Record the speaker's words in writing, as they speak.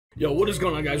Yo, what is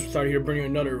going on, guys? Rithardoo here, bringing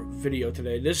another video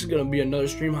today. This is going to be another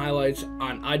stream highlights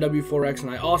on Iw4X,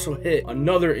 and I also hit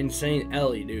another insane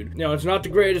Ellie, dude. You know, it's not the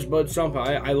greatest, but something.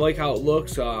 I like how it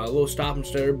looks, a little stop and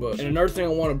stare. And another thing I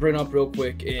want to bring up real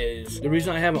quick is the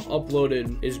reason I haven't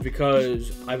uploaded is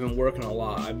because I've been working a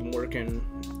lot. I've been working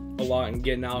a lot and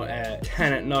getting out at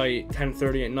 10 at night,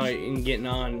 10:30 at night, and getting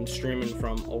on and streaming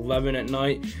from 11 at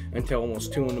night until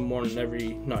almost 2 in the morning every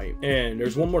night. And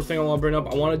there's one more thing I want to bring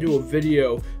up. I want to do a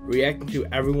video reacting to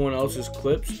everyone else's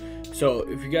clips. So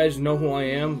if you guys know who I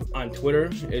am on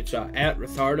Twitter, it's at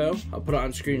Rithardoo. I'll put it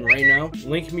on screen right now.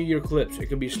 Link me your clips. It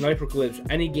could be sniper clips,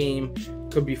 any game.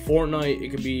 It could be Fortnite. It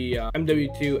could be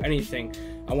MW2, anything.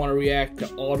 I want to react to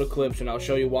all the clips, and I'll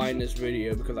show you why in this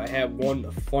video, because I have one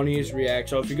of the funniest reacts.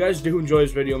 So if you guys do enjoy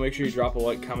this video, make sure you drop a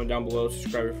like, comment down below,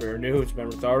 subscribe if you're new. It's been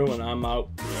Rithardoo, and I'm out.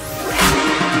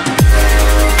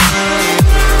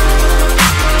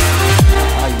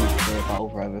 I use PayPal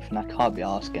over everything. I can't be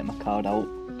arsed getting my card out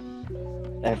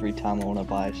every time I want to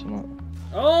buy something.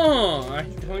 Oh, I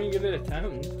don't even give it a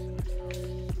attempt.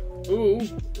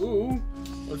 Ooh,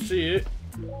 let's see it.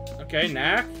 Okay,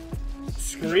 knack.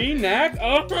 Screen knack.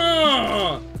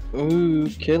 Oh. Ooh,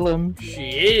 kill him.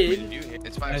 Shit.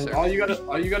 It's 5 seconds. All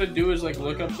you gotta do is like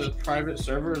look up the private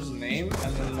server's name,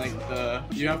 and then like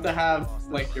you have to have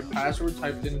like your password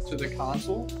typed into the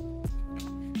console.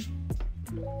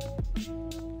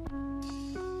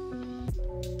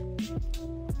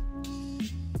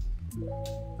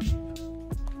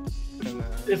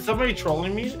 Is somebody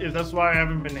trolling me? Is that's why I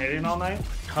haven't been hitting all night?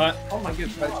 Cut. Oh my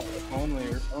god. Only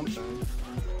or something.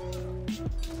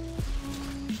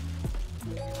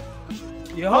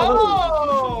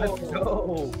 Yo! Let's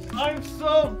go! I'm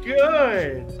so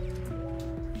good!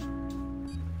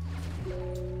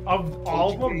 Of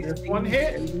all of them, this one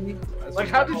hit? Like,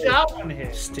 how did that one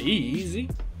hit? Stay easy.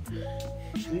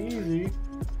 Easy.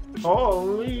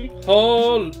 Holy.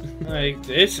 Like,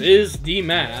 this is the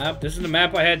map. This is the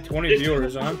map I had 20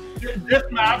 viewers on. This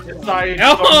map decided.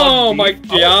 Oh my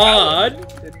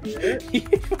god! He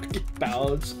fucking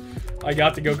bounced. I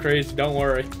got to go crazy, don't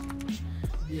worry.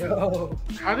 Yo.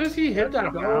 How does he hit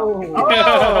that map?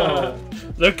 Oh.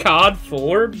 The COD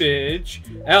 4, bitch.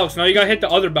 Alex, now you gotta hit the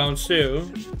other bounce too.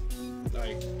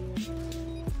 Like,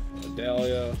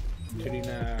 Dahlia, Titty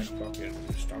Knack, fucking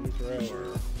Stormy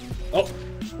Thrower. Oh!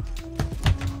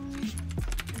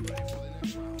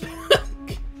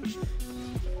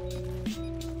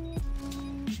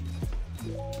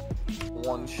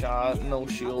 One shot, no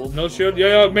shield. No shield.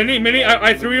 Yeah, mini.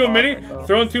 I threw you a mini.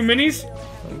 Throwing 2 minis.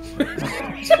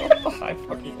 I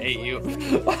fucking hate you.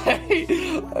 I hate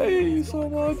you so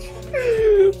much.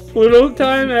 Little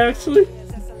time, actually.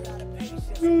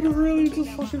 Dude, really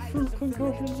just fucking threw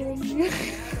concussions on me.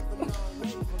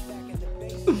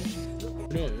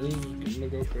 Yeah, this is gonna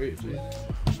go crazy.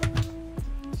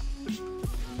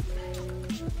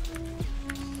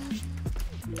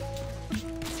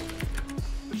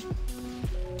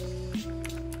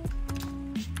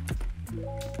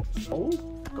 Oh,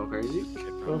 go crazy.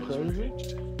 Go crazy.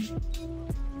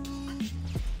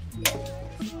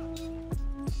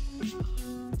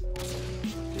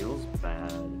 Feels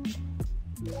bad.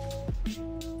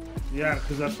 Yeah,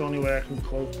 because that's the only way I can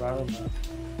close battle map.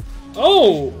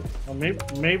 Oh! Well,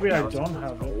 maybe I don't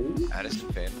have it. Addison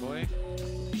fanboy.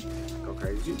 Go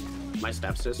crazy. My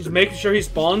stepsister. He's making sure he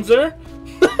spawns there.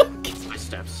 My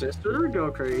stepsister.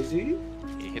 Go crazy.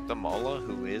 He hit the Mola,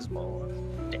 who is Mola.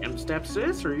 Damn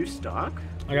stepsis, are you stuck?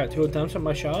 I got 2 attempts at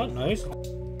my shot. Nice.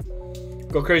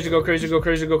 Go crazy, go crazy, go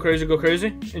crazy, go crazy, go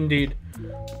crazy. Indeed.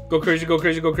 Go crazy, go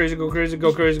crazy, go crazy, go crazy,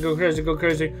 go crazy, go crazy, go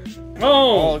crazy.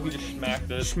 Oh! You just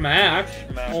smacked it. Smack.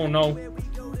 Oh no.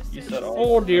 You said,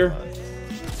 Oh dear.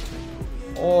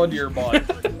 Oh dear, bud.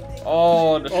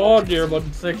 Oh Dear,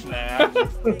 bud. sick nap.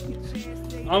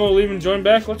 I'm gonna leave and join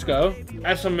back. Let's go.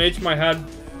 SMH my head.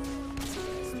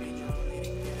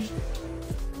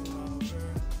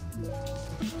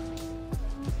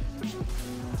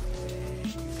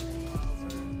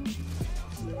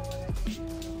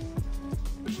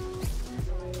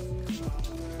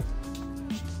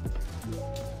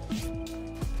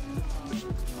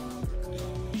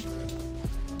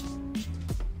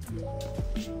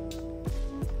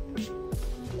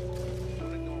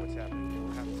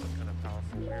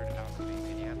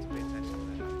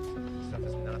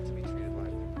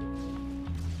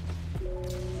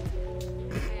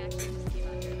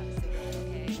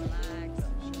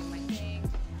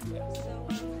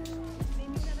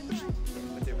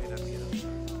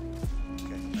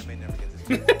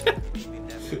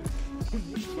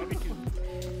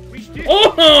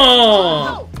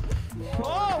 Oh!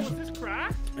 Oh, was this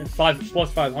cracked? 5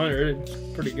 plus 500.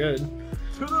 pretty good.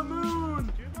 To the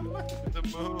moon. The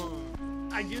moon.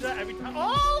 I do that every time.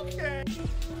 Oh, okay.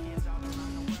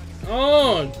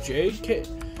 Oh, JK's.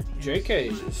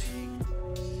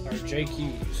 Or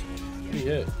JK's. What he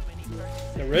hit?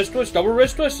 The wrist twist, double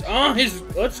wrist twist. Oh,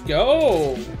 let's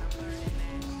go.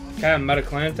 Okay, meta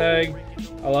clan tag.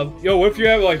 I love. Yo, what if you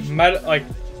have like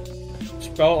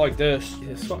spell it like this? Yeah,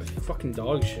 it's fucking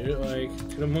dog shit. Like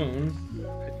to the moon.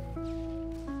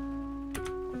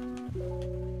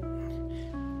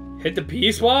 Hit the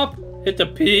P swap. Hit the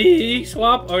P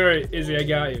swap. All right, Izzy, I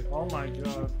got you. Oh my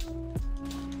god.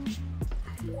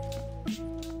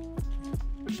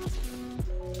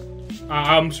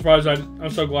 I'm surprised. I'm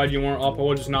so glad you weren't up. I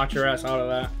would just knock your ass out of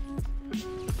that.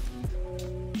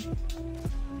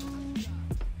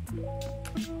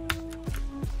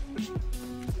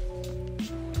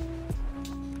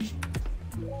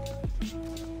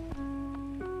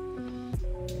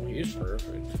 He's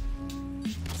perfect.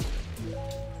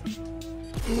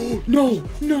 No,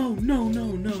 no, no, no,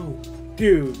 no,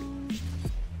 dude.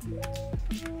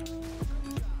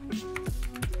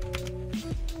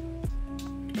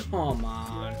 Come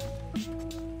on.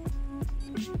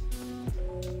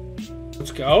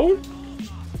 Let's go.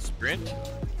 Sprint.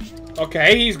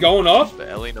 Okay, he's going up. The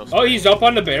Ellie no Oh, sprint. he's up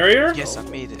on the barrier? Yes, I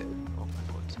made it. Oh my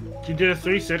god. You did a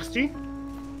 360?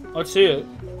 Let's see it.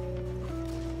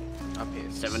 I'm here.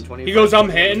 720. He goes, I'm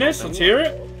hitting this. Let's hear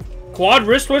it. Quad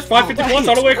wrist twist, 550 plus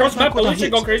all the way across the map. Holy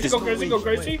shit, go crazy, go crazy, go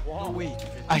crazy. No way.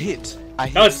 I hit.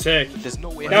 That was sick. There's no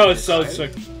way. That was so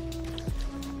sick.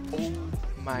 Oh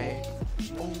my.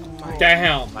 Oh my.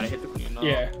 Damn. Might have hit the queen. No.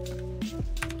 Yeah.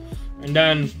 And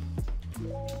then.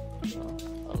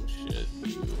 Oh shit.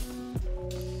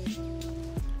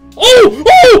 Oh!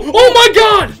 Oh! Oh my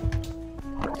god!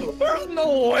 There's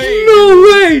no way. No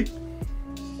way!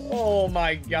 Oh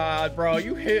my god, bro.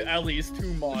 You hit Ellie's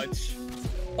too much.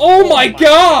 Oh my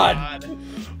god!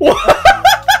 What?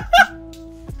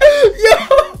 Yo!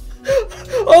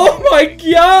 Oh my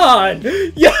god!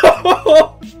 Yo!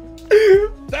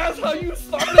 That's how you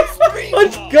start the stream.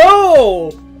 Let's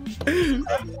go!